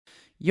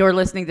You're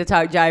listening to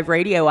Talk Jive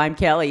Radio. I'm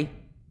Kelly.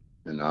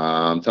 And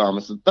I'm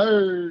Thomas the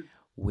Third.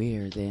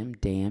 We're them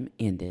damn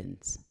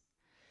Indians.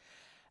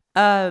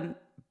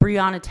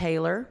 Breonna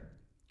Taylor,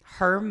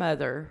 her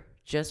mother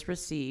just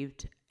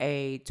received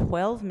a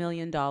 $12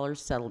 million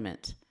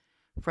settlement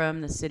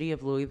from the city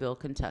of Louisville,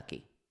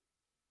 Kentucky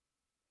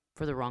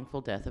for the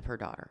wrongful death of her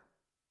daughter.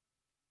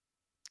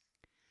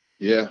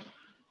 Yeah.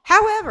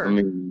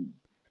 However,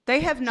 they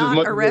have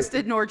not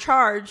arrested nor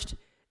charged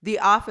the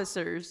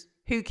officers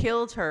who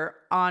killed her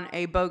on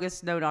a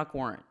bogus no-knock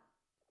warrant.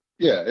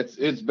 Yeah,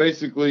 it's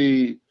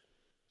basically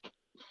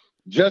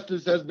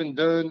justice has been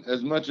done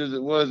as much as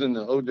it was in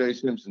the O.J.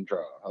 Simpson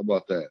trial. How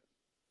about that?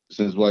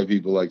 Since white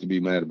people like to be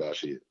mad about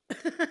shit.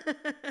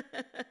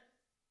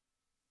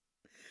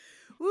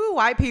 Ooh,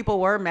 white people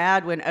were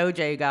mad when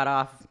O.J. got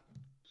off.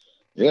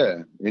 Yeah,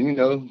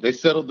 and they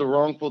settled the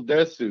wrongful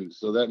death suit,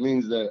 so that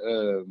means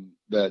that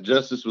that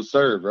justice was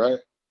served, right?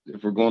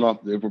 If we're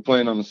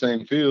playing on the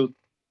same field.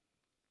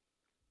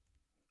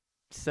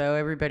 So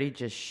everybody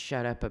just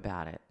shut up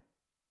about it.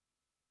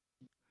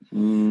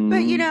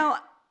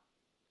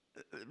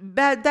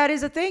 But that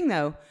is a thing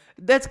though.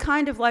 That's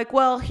kind of like,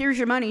 well, here's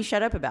your money,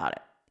 shut up about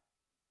it.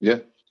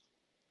 Yeah.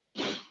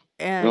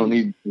 And you don't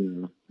need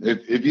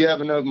if you have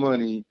enough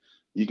money,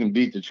 you can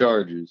beat the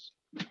charges,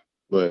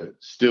 but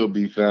still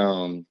be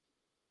found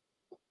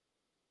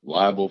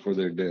liable for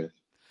their death.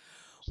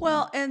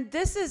 Well, and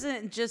this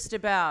isn't just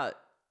about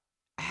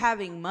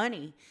having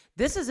money.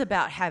 This is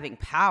about having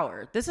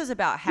power. This is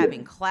about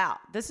having clout.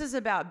 This is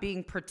about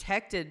being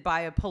protected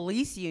by a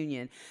police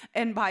union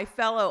and by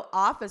fellow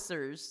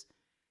officers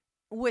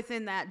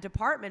within that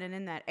department and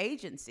in that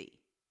agency.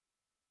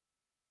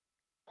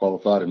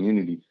 Qualified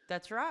immunity.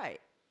 That's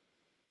right.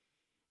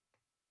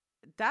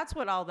 That's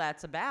what all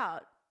that's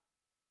about.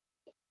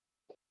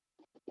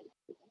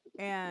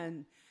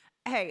 And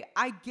hey,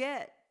 I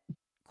get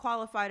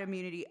qualified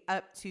immunity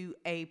up to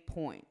a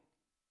point.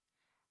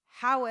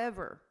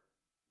 However,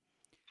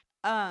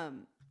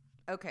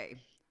 okay,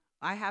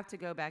 I have to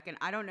go back, and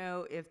I don't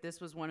know if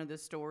this was one of the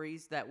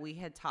stories that we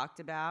had talked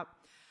about,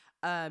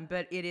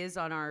 but it is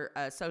on our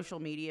social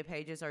media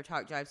pages, our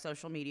Talk Jive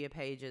social media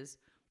pages.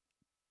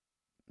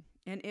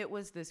 And it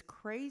was this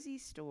crazy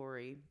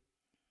story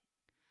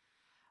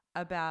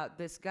about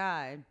this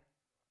guy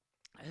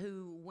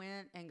who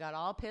went and got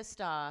all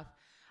pissed off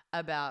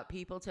about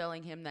people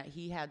telling him that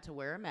he had to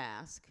wear a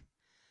mask.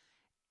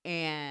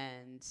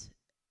 And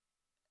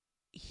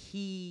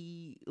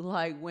he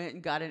went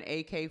and got an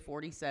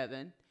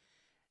AK-47.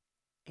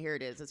 Here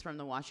it is. It's from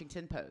the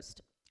Washington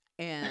Post.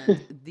 And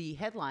the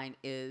headline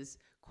is,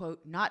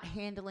 quote, "Not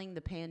handling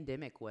the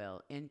pandemic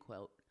well," end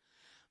quote.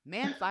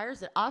 "Man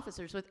fires at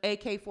officers with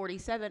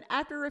AK-47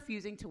 after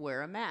refusing to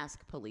wear a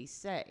mask," police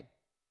say.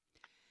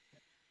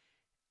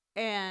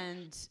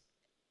 And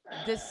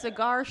this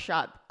cigar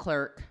shop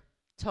clerk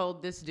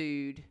told this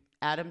dude,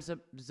 Adam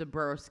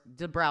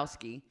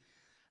Zabrowski,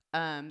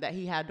 that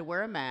he had to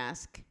wear a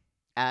mask.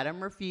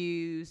 Adam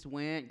refused,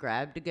 went,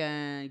 grabbed a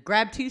gun,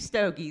 grabbed two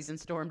stogies and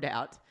stormed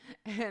out,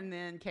 and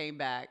then came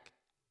back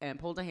and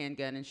pulled a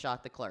handgun and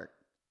shot the clerk.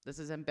 This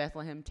is in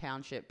Bethlehem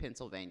Township,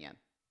 Pennsylvania.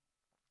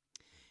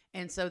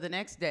 And so the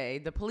next day,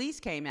 the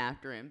police came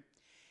after him,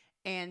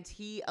 and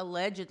he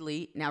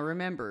allegedly, now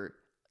remember,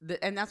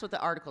 and that's what the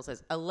article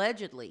says,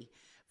 allegedly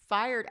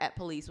fired at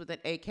police with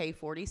an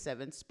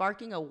AK-47,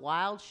 sparking a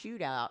wild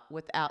shootout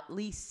with at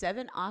least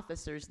 7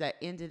 officers that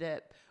ended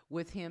up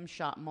with him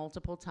shot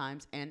multiple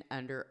times and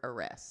under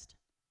arrest.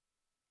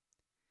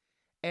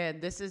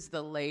 And this is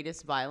the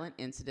latest violent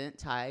incident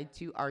tied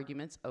to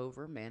arguments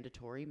over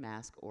mandatory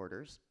mask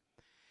orders.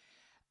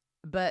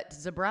 But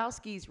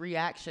Zabrowski's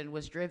reaction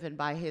was driven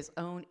by his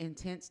own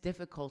intense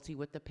difficulty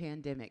with the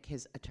pandemic.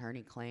 His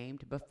attorney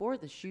claimed before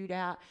the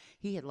shootout,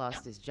 he had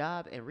lost his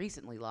job and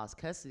recently lost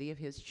custody of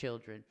his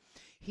children.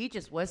 He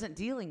just wasn't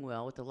dealing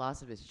well with the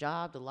loss of his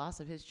job, the loss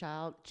of his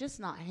child, just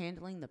not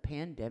handling the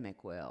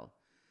pandemic well.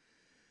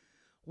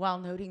 While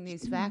noting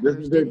these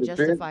factors didn't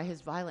justify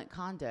his violent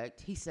conduct,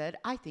 he said,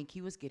 "I think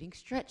he was getting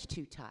stretched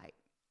too tight."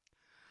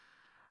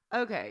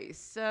 Okay,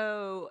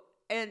 so...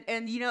 And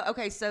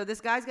okay, so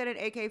this guy's got an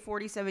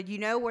AK-47. You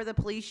know where the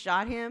police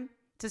shot him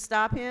to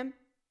stop him?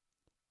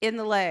 In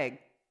the leg.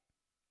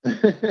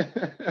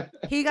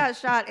 He got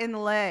shot in the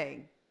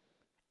leg.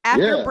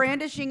 After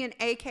brandishing an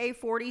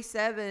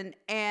AK-47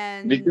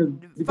 and because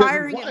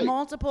firing at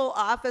multiple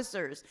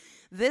officers,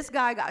 this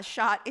guy got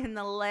shot in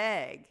the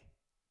leg.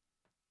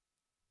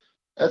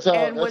 Was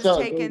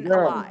taken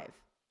alive.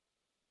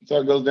 That's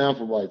how it goes down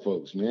for white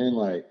folks, man.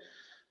 Like,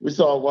 we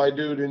saw a white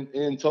dude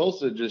in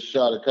Tulsa just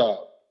shot a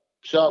cop.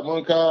 Shot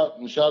one cop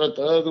and shot at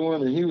the other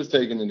one, and he was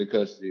taken into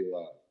custody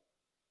alive.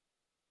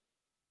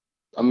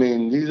 I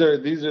mean, these are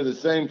the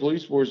same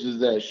police forces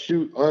that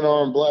shoot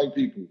unarmed black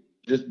people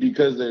just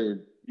because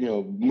they're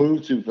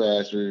moved too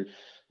fast or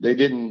they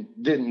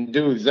didn't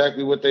do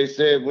exactly what they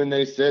said when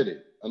they said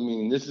it. I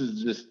mean, this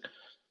is just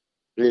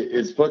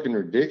it's fucking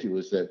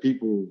ridiculous that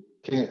people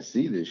can't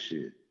see this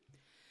shit.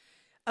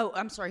 Oh,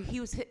 I'm sorry. He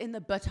was hit in the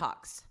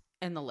buttocks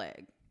and the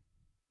leg,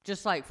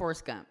 just like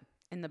Forrest Gump.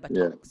 in the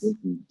Yeah. buttocks.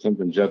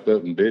 Something jumped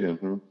up and bit him,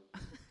 huh?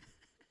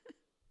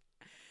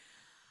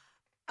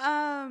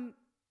 Um,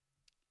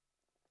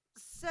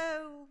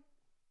 so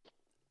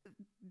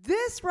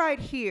this right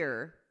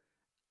here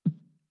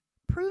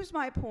proves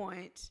my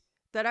point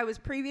that I was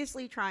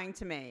previously trying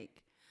to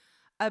make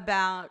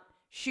about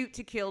shoot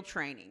to kill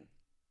training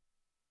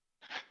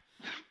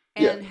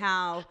Yeah. and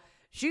how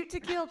shoot to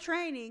kill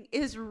training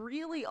is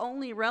really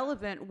only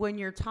relevant when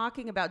you're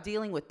talking about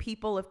dealing with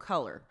people of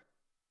color.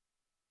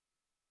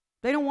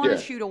 They don't want to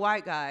Yeah. shoot a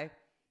white guy.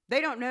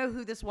 They don't know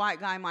who this white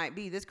guy might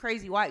be. This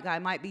crazy white guy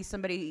might be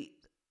somebody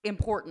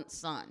important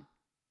son.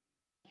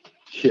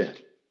 Yeah.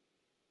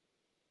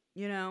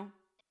 You know?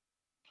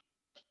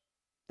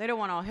 They don't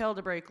want all hell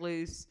to break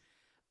loose.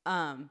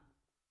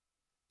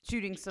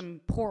 Shooting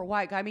some poor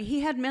white guy. I mean, he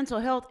had mental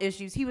health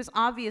issues. He was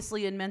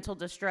obviously in mental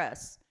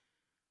distress.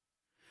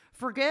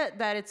 Forget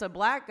that it's a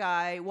black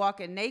guy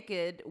walking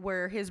naked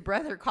where his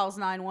brother calls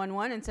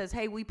 911 and says,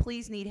 "Hey, we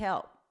please need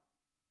help."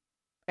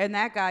 And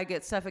that guy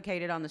gets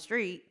suffocated on the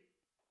street.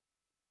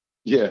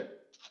 Yeah.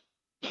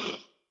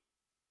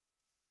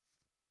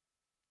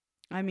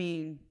 I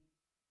mean,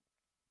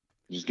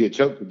 Just get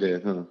choked to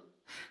death, huh?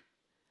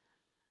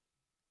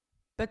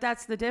 but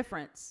that's the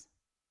difference.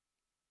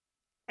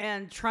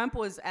 And Trump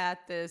was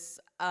at this,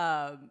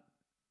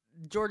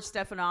 George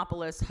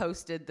Stephanopoulos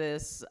hosted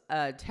this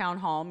town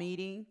hall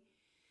meeting.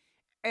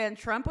 And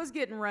Trump was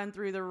getting run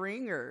through the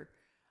ringer.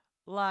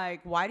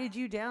 Like, why did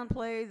you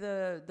downplay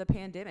the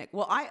pandemic?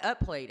 Well, I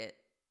upplayed it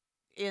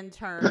in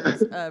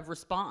terms of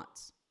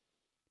response.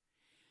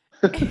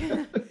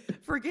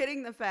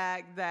 Forgetting the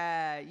fact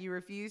that you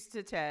refused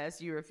to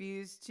test, you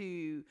refused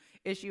to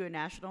issue a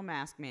national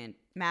mask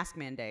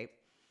mandate.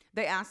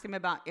 They asked him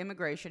about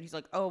immigration. He's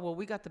like, "Oh, well,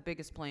 we got the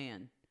biggest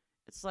plan."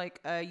 It's like,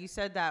 you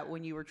said that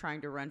when you were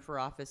trying to run for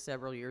office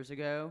several years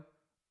ago,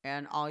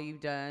 and all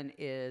you've done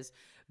is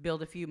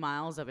build a few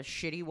miles of a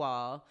shitty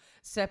wall,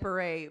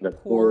 separate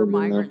poor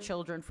migrant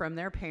children from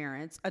their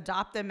parents,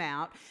 adopt them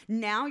out.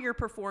 Now you're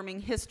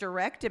performing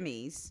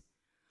hysterectomies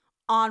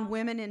on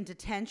women in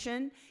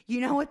detention.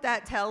 You know what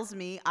that tells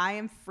me? I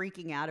am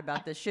freaking out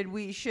about this. Should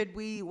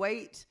we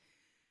wait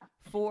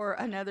for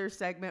another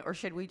segment, or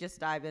should we just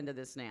dive into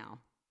this now?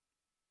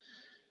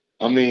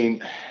 I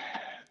mean,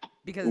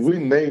 because we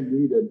may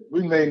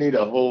need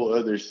a whole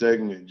other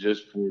segment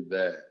just for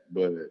that,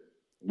 but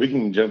we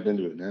can jump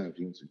into it now if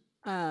you want to.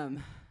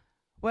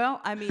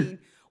 Well, I mean,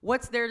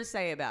 what's there to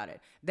say about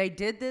it? They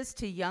did this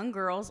to young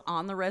girls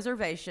on the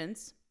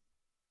reservations,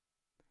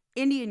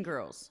 Indian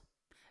girls.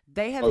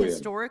 They have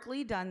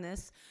historically done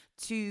this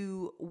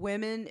to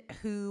women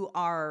who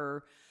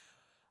are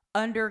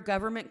under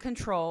government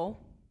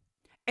control.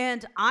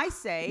 And I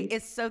say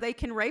it's so they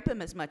can rape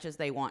them as much as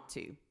they want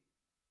to.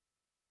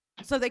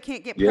 So they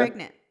can't get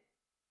pregnant.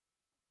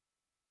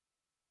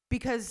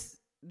 Because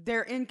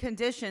they're in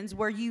conditions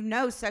where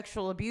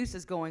sexual abuse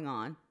is going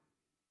on.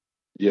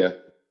 Yeah.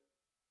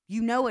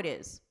 You know it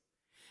is.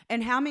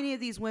 And how many of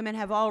these women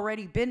have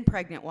already been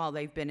pregnant while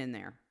they've been in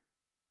there?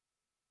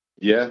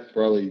 Yeah,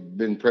 probably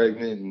been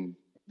pregnant and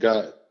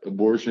got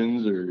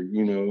abortions, or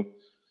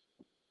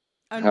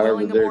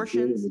unwilling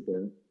abortions.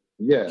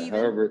 Yeah,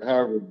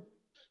 even?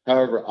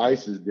 however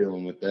ICE is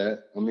dealing with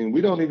that. I mean,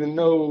 we don't even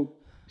know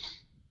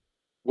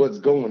what's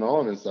going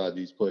on inside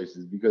these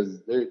places,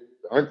 because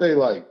aren't they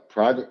like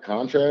private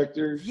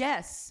contractors?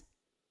 Yes,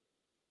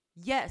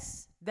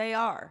 they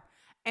are.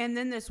 And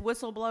then this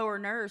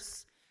whistleblower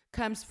nurse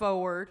comes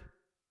forward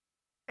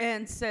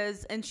and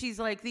says, and she's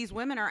like, these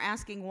women are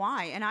asking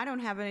why, and I don't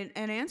have an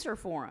answer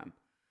for them.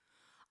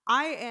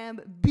 I am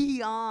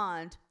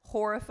beyond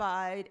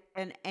horrified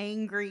and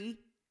angry.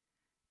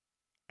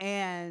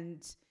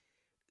 And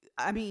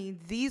I mean,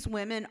 these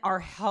women are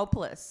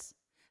helpless.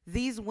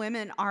 These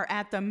women are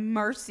at the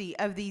mercy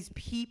of these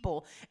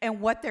people, and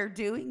what they're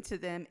doing to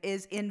them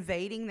is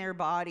invading their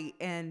body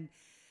and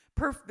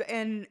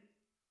performing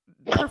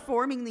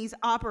these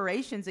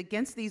operations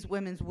against these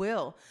women's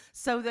will.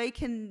 So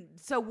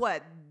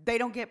what? They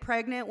don't get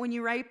pregnant when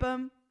you rape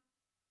them?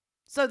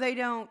 So they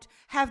don't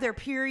have their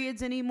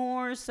periods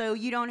anymore? So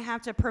you don't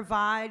have to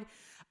provide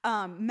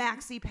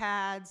maxi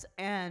pads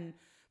and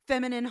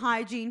feminine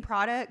hygiene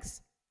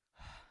products?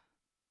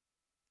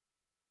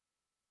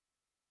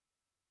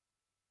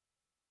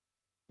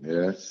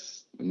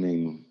 Yes, I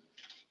mean,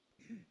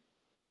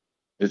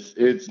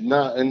 it's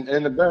not,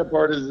 and the bad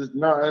part is it's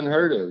not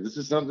unheard of. This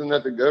is something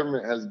that the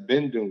government has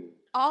been doing.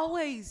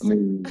 Always. I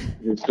mean,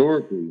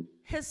 historically.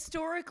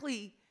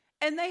 Historically.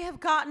 And they have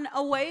gotten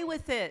away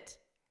with it.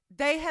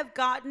 They have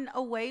gotten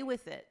away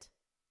with it.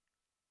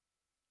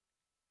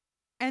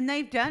 And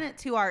they've done it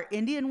to our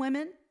Indian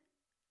women.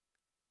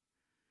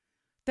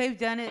 They've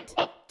done it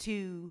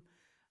to,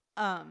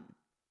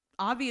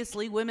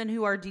 obviously, women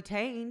who are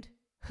detained.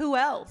 Who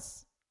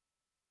else?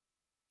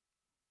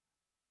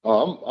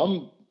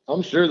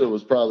 I'm sure there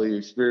was probably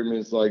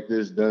experiments like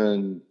this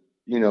done,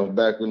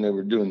 back when they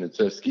were doing the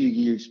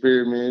Tuskegee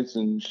experiments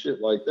and shit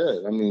like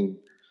that. I mean,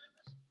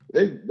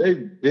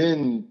 they've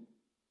been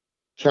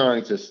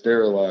trying to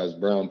sterilize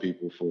brown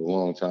people for a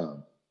long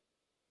time.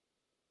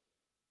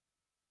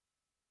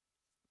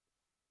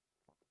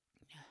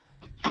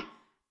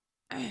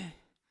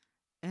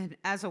 And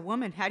as a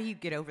woman, how do you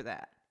get over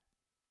that?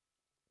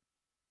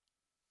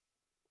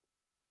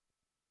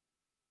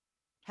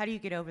 How do you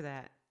get over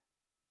that?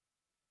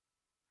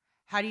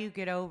 How do you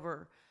get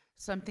over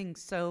something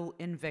so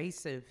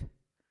invasive?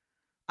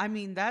 I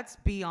mean, that's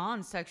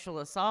beyond sexual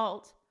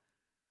assault.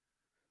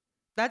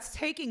 That's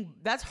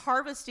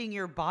harvesting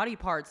your body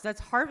parts. That's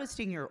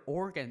harvesting your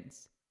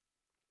organs.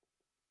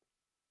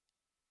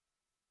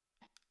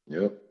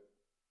 Yep.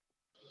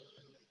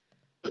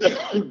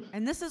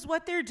 And this is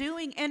what they're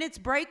doing, and it's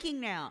breaking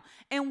now.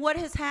 And what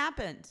has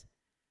happened?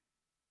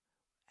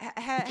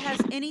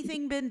 Has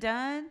anything been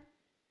done?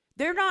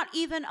 They're not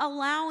even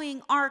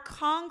allowing our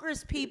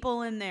Congress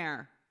people in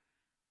there.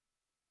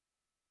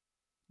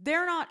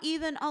 They're not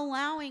even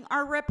allowing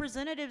our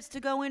representatives to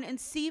go in and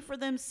see for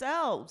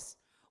themselves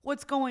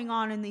what's going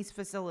on in these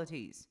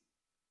facilities.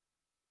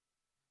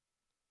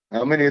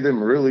 How many of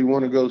them really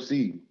want to go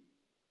see?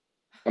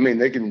 I mean,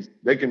 they can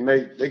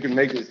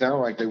make it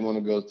sound like they want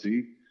to go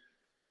see,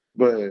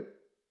 but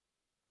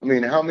I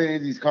mean, how many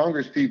of these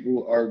Congress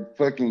people are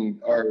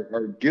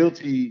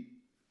guilty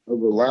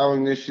of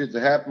allowing this shit to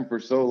happen for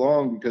so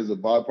long because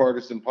of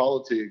bipartisan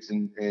politics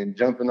and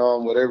jumping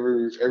on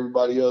whatever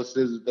everybody else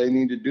says that they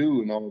need to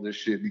do and all this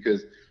shit?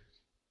 Because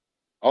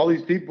all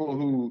these people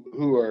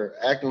who are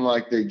acting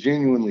like they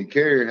genuinely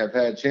care have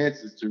had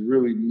chances to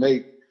really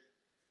make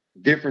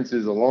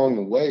differences along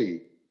the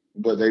way,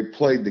 but they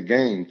played the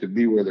game to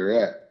be where they're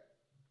at.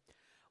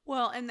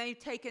 Well, and they've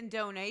taken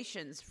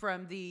donations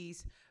from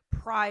these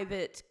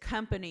private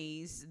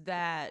companies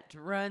that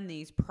run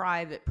these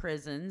private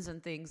prisons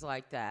and things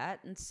like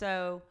that. And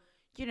so,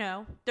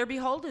 they're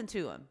beholden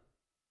to them.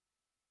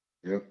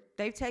 Yep.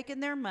 They've taken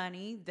their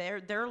money.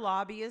 Their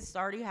lobbyists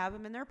already have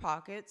them in their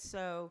pockets.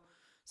 So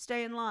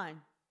stay in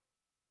line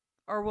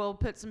or we'll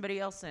put somebody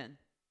else in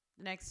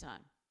the next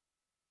time.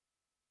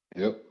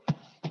 Yep.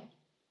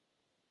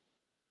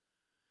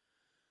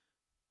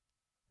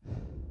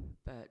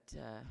 But,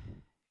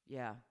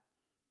 yeah.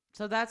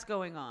 So that's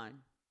going on.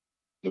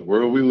 The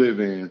world we live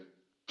in.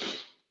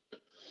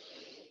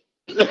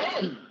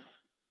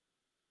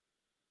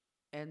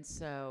 And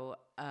so,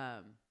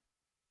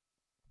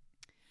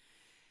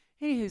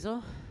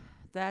 anyhoozle,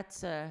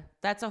 that's a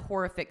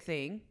horrific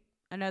thing.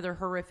 Another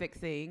horrific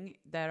thing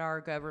that our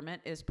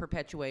government is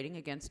perpetuating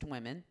against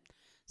women.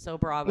 So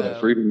bravo. Let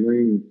freedom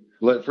ring.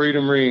 Let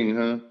freedom ring,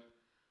 huh?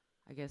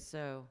 I guess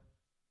so.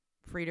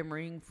 Freedom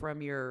ring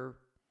from your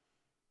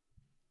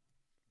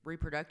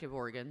reproductive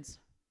organs.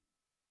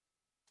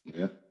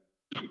 Yeah.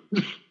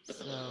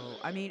 So,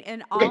 I mean,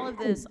 in all of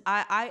this,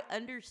 I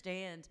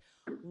understand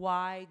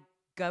why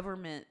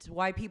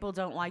people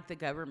don't like the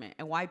government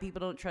and why people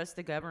don't trust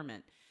the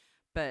government.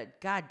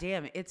 But God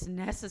damn it, it's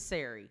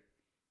necessary.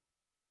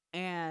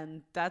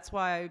 And that's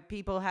why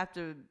people have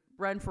to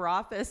run for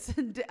office.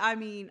 And I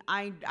mean,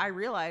 I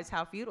realize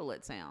how futile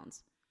it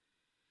sounds.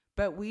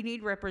 But we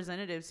need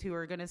representatives who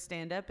are going to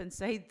stand up and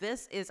say,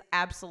 this is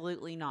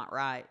absolutely not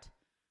right.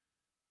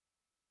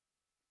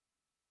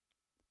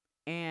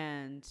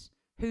 And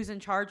who's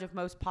in charge of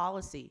most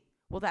policy?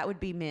 Well, that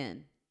would be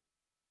men.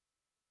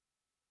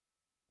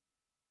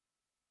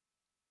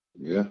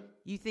 Yeah.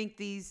 You think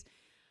these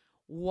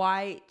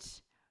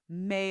white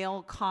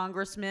male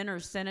congressmen or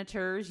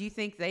senators, you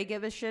think they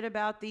give a shit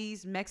about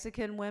these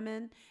Mexican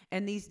women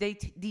and these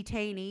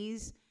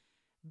detainees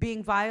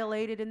being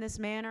violated in this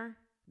manner?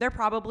 They're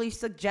probably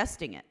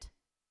suggesting it.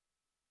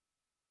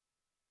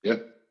 Yeah.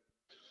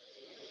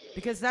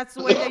 Because that's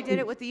the way they did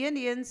it with the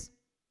Indians.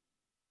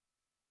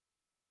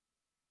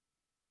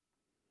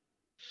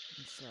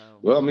 So.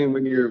 Well, I mean,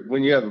 when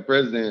you have a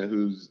president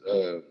whose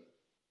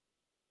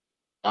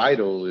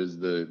idol is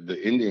the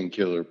Indian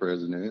killer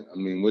president, I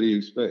mean, what do you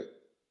expect?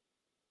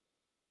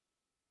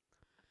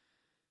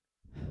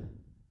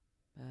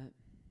 But,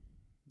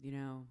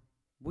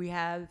 we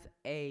have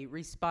a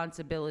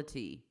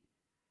responsibility.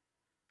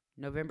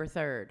 November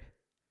 3rd.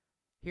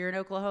 Here in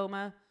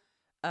Oklahoma,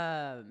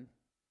 got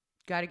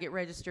to get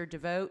registered to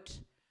vote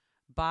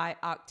by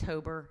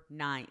October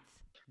 9th.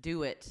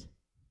 Do it.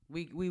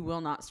 We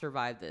will not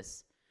survive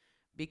this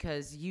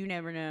because you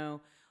never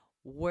know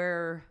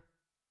where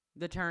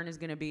the turn is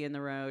going to be in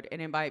the road,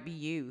 and it might be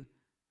you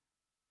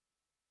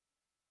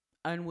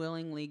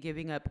unwillingly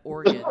giving up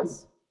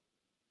organs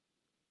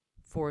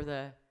for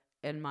the,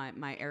 and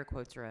my air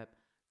quotes are up,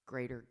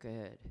 greater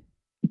good.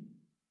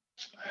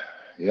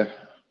 Yeah,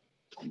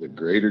 the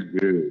greater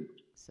good.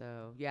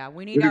 So, yeah,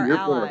 we need our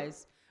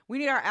allies. We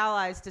need our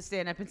allies to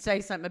stand up and say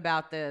something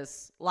about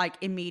this, like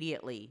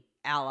immediately.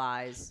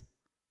 Allies.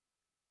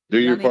 Do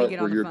your part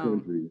for your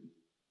country.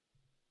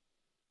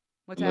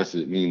 Unless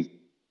it means,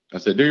 I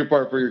said, do your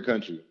part for your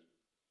country.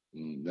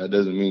 That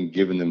doesn't mean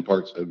giving them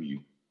parts of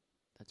you.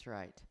 That's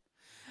right.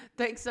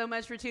 Thanks so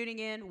much for tuning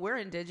in. We're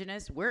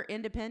indigenous. We're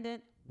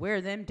independent. We're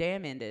them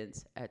damn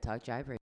Indians at Talk Jive Radio.